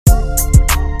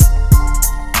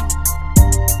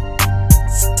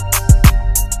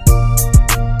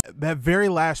that very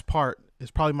last part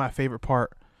is probably my favorite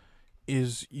part.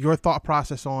 Is your thought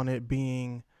process on it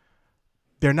being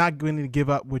they're not going to give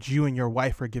up what you and your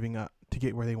wife are giving up to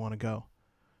get where they want to go.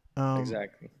 Um,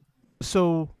 Exactly.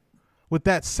 so with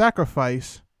that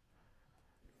sacrifice,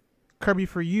 Kirby,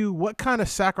 for you, what kind of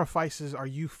sacrifices are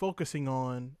you focusing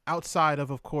on outside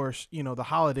of course, the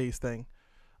holidays thing?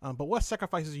 But what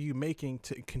sacrifices are you making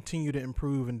to continue to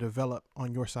improve and develop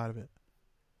on your side of it?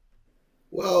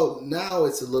 Well, now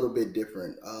it's a little bit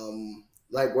different.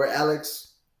 Like where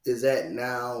Alex is at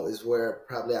now is where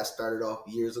probably I started off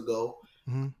years ago.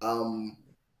 Mm-hmm. Um,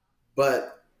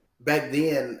 but back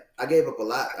then I gave up a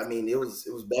lot. I mean, it was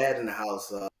bad in the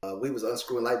house. We was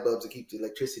unscrewing light bulbs to keep the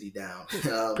electricity down.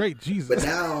 Great But Jesus.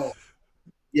 now,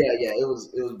 yeah, yeah, it was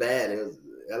bad. It was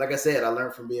like I said, I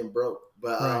learned from being broke.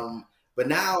 Right. But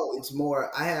now it's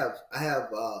more. I have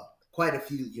quite a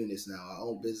few units now. I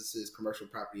own businesses, commercial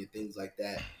property, and things like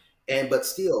that. But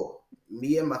still,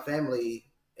 me and my family.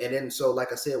 And then so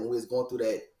like I said, when we was going through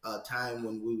that time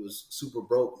when we was super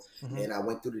broke, Mm-hmm. and I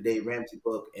went through the Dave Ramsey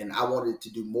book, and I wanted to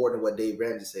do more than what Dave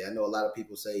Ramsey said. I know a lot of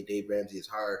people say Dave Ramsey is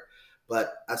hard,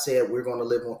 but I said we're going to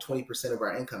live on 20% of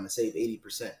our income and save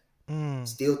 80%. Mm.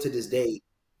 Still to this day,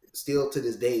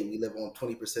 we live on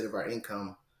 20% of our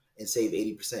income and save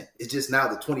 80%. It's just now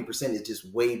the 20% is just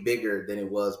way bigger than it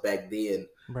was back then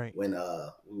Right. when we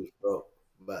was broke.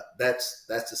 But that's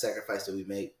the sacrifice that we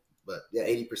make. But yeah,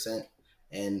 80%.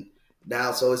 And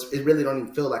now so it really don't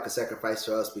even feel like a sacrifice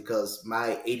to us because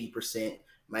my 80%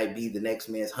 might be the next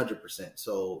man's 100%.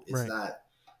 So it's Right. not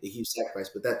a huge sacrifice,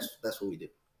 but that's what we do.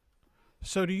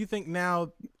 So do you think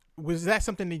now was that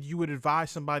something that you would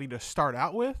advise somebody to start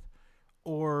out with?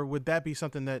 Or would that be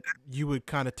something that you would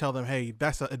kind of tell them, hey,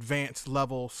 that's an advanced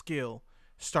level skill.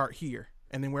 Start here.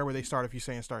 And then where would they start if you're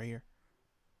saying start here?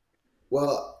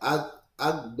 Well,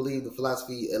 I believe the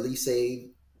philosophy at least save,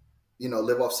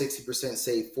 live off 60%,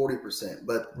 save 40%.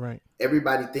 But Right.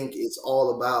 everybody think it's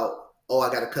all about, oh,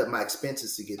 I got to cut my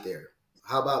expenses to get there.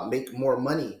 How about make more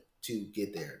money to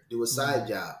get there? Do a side Mm.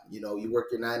 job. You work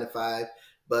your 9 to 5,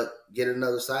 but get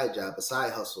another side job, a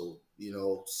side hustle.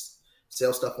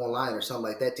 Sell stuff online or something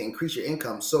like that to increase your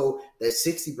income, so that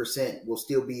 60% will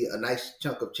still be a nice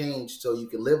chunk of change, so you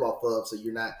can live off of. So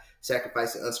you're not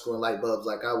sacrificing unscrewing light bulbs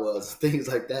like I was, things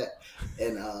like that,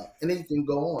 and then you can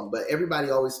go on. But everybody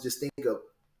always just think of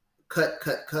cut,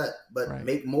 cut, cut, but Right.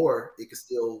 make more. It can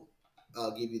still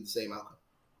give you the same outcome.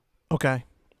 Okay.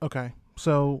 Okay.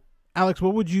 So, Alex,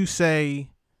 what would you say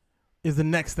is the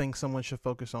next thing someone should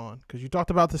focus on? Because you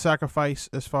talked about the sacrifice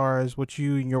as far as what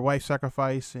you and your wife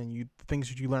sacrifice and the things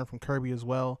that you learned from Kirby as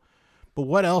well. But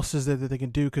what else is there that they can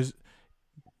do? Because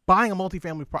buying a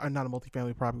multifamily, not a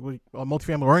multifamily property, a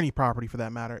multifamily or any property for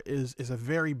that matter, is a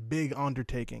very big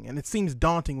undertaking, and it seems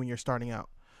daunting when you're starting out.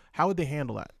 How would they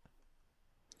handle that?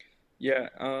 Yeah,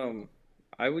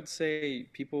 I would say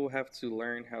people have to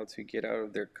learn how to get out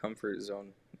of their comfort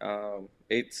zone.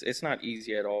 It's not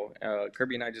easy at all.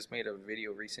 Kirby and I just made a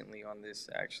video recently on this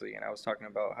actually, and I was talking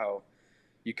about how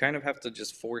you kind of have to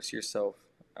just force yourself.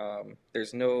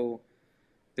 There's no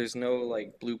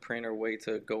like blueprint or way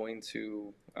to go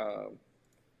into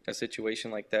a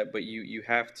situation like that, but you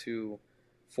have to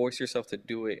force yourself to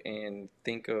do it and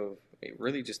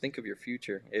really just think of your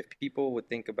future. If people would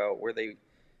think about where they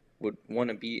would want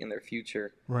to be in their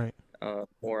future Right.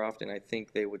 more often, I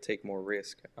think they would take more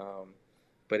risk.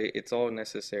 But it's all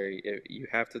necessary. You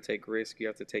have to take risk. You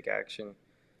have to take action.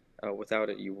 Without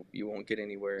it, you won't get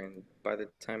anywhere. And by the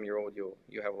time you're old,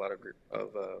 you have a lot of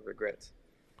regrets.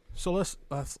 So let's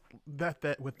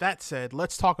that with that said,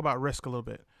 let's talk about risk a little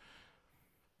bit.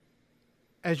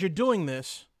 As you're doing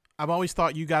this, I've always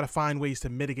thought you got to find ways to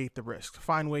mitigate the risk,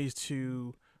 find ways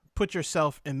to put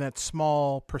yourself in that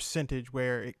small percentage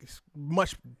where it's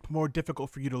much more difficult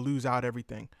for you to lose out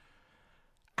everything.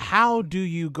 How do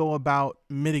you go about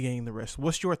mitigating the risk?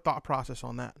 What's your thought process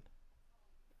on that?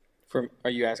 Are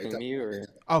you Right asking me or?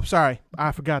 Oh, sorry,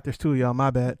 I forgot. There's two of y'all. My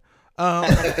bad. Um,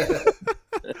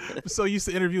 I'm so used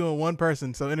to interviewing one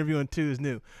person, so interviewing two is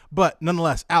new. But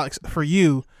nonetheless, Alex, for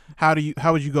you, how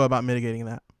would you go about mitigating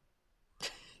that?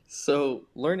 So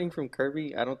learning from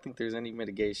Kirby, I don't think there's any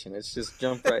mitigation. It's just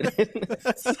jump right in.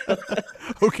 so,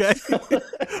 Okay, so,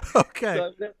 okay,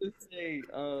 so I have to say,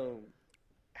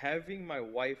 having my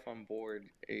wife on board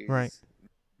right. is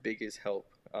biggest help.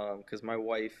 Because my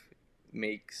wife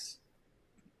makes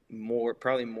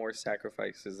probably more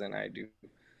sacrifices than I do.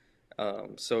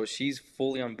 So she's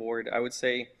fully on board. I would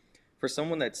say for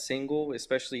someone that's single,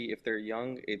 especially if they're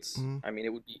young, Mm-hmm. I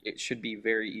mean, it should be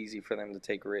very easy for them to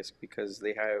take risk because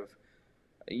they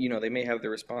may have the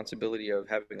responsibility of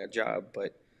having a job,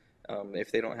 but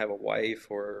If they don't have a wife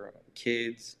or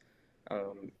kids,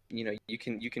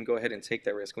 you can go ahead and take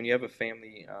that risk. When you have a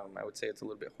family, I would say it's a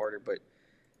little bit harder. But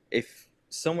if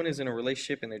someone is in a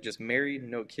relationship and they're just married,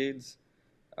 no kids,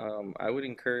 I would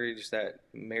encourage that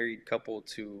married couple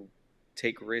to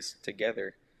take risks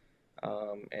together.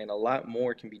 And a lot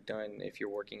more can be done if you're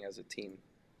working as a team.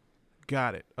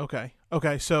 Got it. Okay.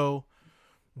 Okay. So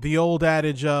the old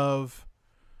adage of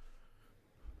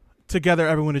together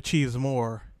everyone achieves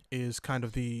more is kind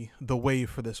of the wave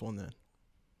for this one then.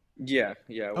 Yeah,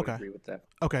 yeah, I would Okay. agree with that.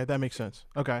 Okay, that makes sense.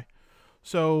 Okay.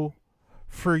 So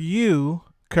for you,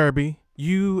 Kirby,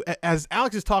 you as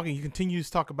Alex is talking, you continue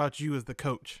to talk about you as the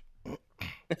coach.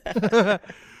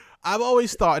 I've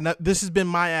always thought, and this has been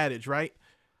my adage, right?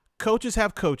 Coaches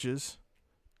have coaches,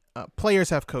 players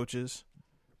have coaches.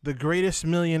 The greatest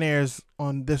millionaires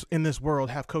on this in this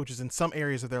world have coaches in some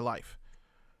areas of their life.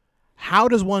 How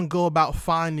does one go about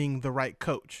finding the right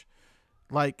coach?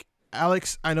 Like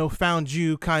Alex, I know found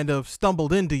you, kind of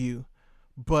stumbled into you,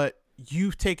 but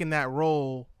you've taken that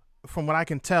role, from what I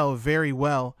can tell, very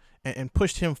well, and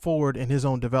pushed him forward in his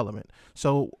own development.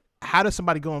 So, how does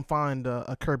somebody go and find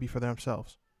a Kirby for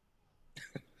themselves?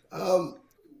 Um,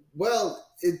 well,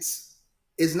 it's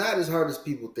not as hard as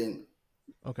people think.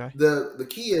 Okay. The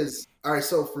key is, all right.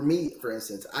 So for me, for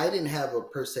instance, I didn't have a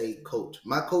per se coach.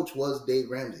 My coach was Dave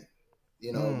Ramsey.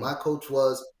 Mm, My coach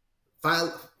was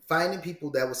find, finding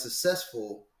people that were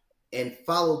successful and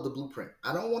follow the blueprint.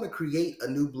 I don't want to create a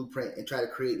new blueprint and try to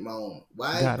create my own.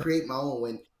 Why got it. create my own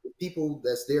when the people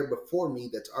that's there before me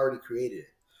that's already created it?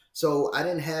 So I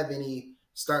didn't have any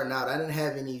starting out. I didn't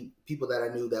have any people that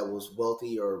I knew that was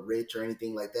wealthy or rich or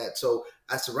anything like that. So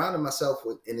I surrounded myself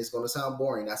with, and it's going to sound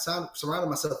boring. Surrounded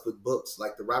myself with books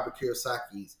like the Robert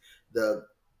Kiyosaki's, the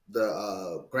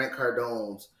Grant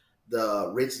Cardone's,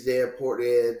 the Rich Dad Poor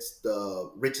Dad's,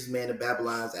 the Richest Man in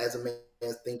Babylon's, As a Man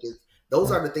Thinketh.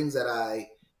 Those Right. are the things that I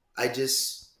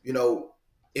just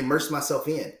immersed myself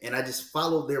in, and I just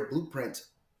followed their blueprint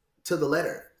to the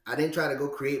letter. I didn't try to go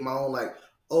create my own, like,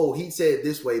 oh, he said it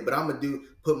this way, but I'm gonna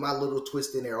put my little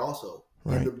twist in there also.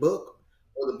 In Right. the book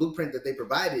or the blueprint that they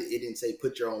provided, it didn't say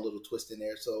put your own little twist in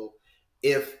there. So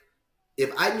if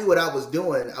I knew what I was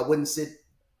doing, I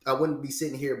wouldn't be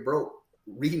sitting here broke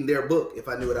reading their book if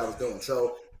I knew what I was doing.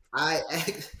 So I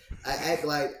act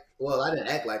like, well, I didn't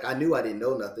act like I knew I didn't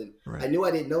know nothing. I Right. knew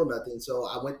I didn't know nothing, so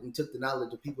I went and took the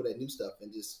knowledge of people that knew stuff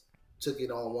and just took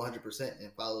it on 100%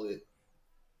 and followed it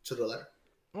to the letter.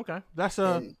 Okay. That's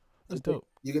And that's dope.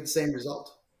 you get the same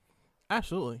result.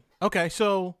 Absolutely. Okay.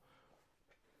 So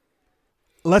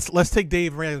let's take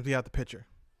Dave Ramsey out the picture,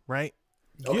 right?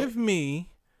 Okay. Give me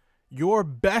your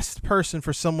best person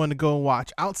for someone to go and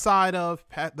watch outside of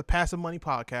the Passive Money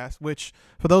podcast, which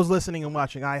for those listening and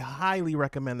watching, I highly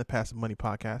recommend the Passive Money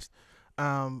podcast.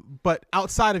 But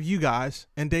outside of you guys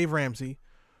and Dave Ramsey,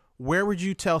 where would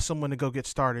you tell someone to go get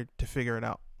started to figure it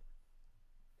out?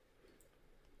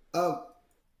 Um,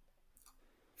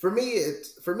 for me,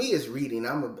 it's reading.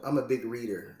 I'm a big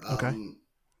reader. Okay.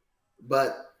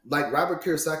 But like Robert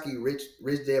Kiyosaki,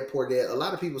 Rich Dad Poor Dad, a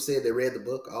lot of people say they read the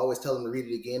book. I always tell them to read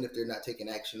it again if they're not taking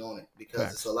action on it, because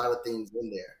it's Facts. a lot of things in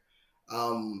there.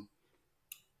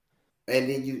 And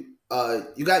then you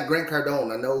got Grant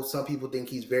Cardone. I know some people think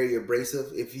he's very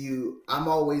abrasive. I'm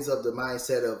always of the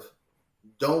mindset of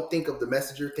don't think of the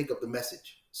messenger, think of the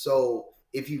message. So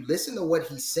if you listen to what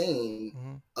he's saying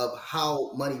Mm-hmm. of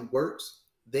how money works,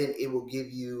 then it will give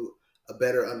you a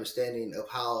better understanding of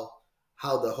how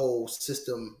the whole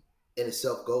system in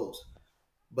itself goes.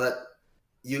 But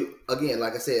you, again,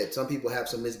 like I said, some people have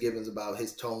some misgivings about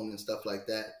his tone and stuff like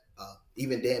that.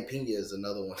 Even Dan Pena is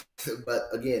another one. But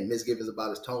again, misgivings about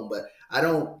his tone. But I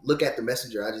don't look at the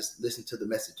messenger. I just listen to the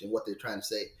message and what they're trying to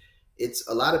say. It's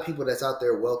a lot of people that's out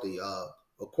there wealthy.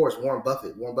 Of course, Warren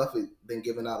Buffett. Warren Buffett been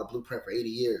giving out a blueprint for 80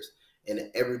 years. And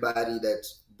everybody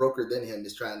that's broker than him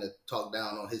is trying to talk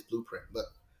down on his blueprint. But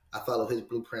I follow his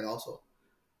blueprint also.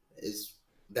 Is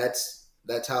that's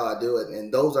how I do it.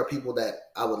 And those are people that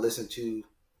I would listen to,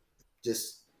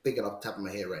 just thinking off the top of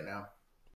my head right now.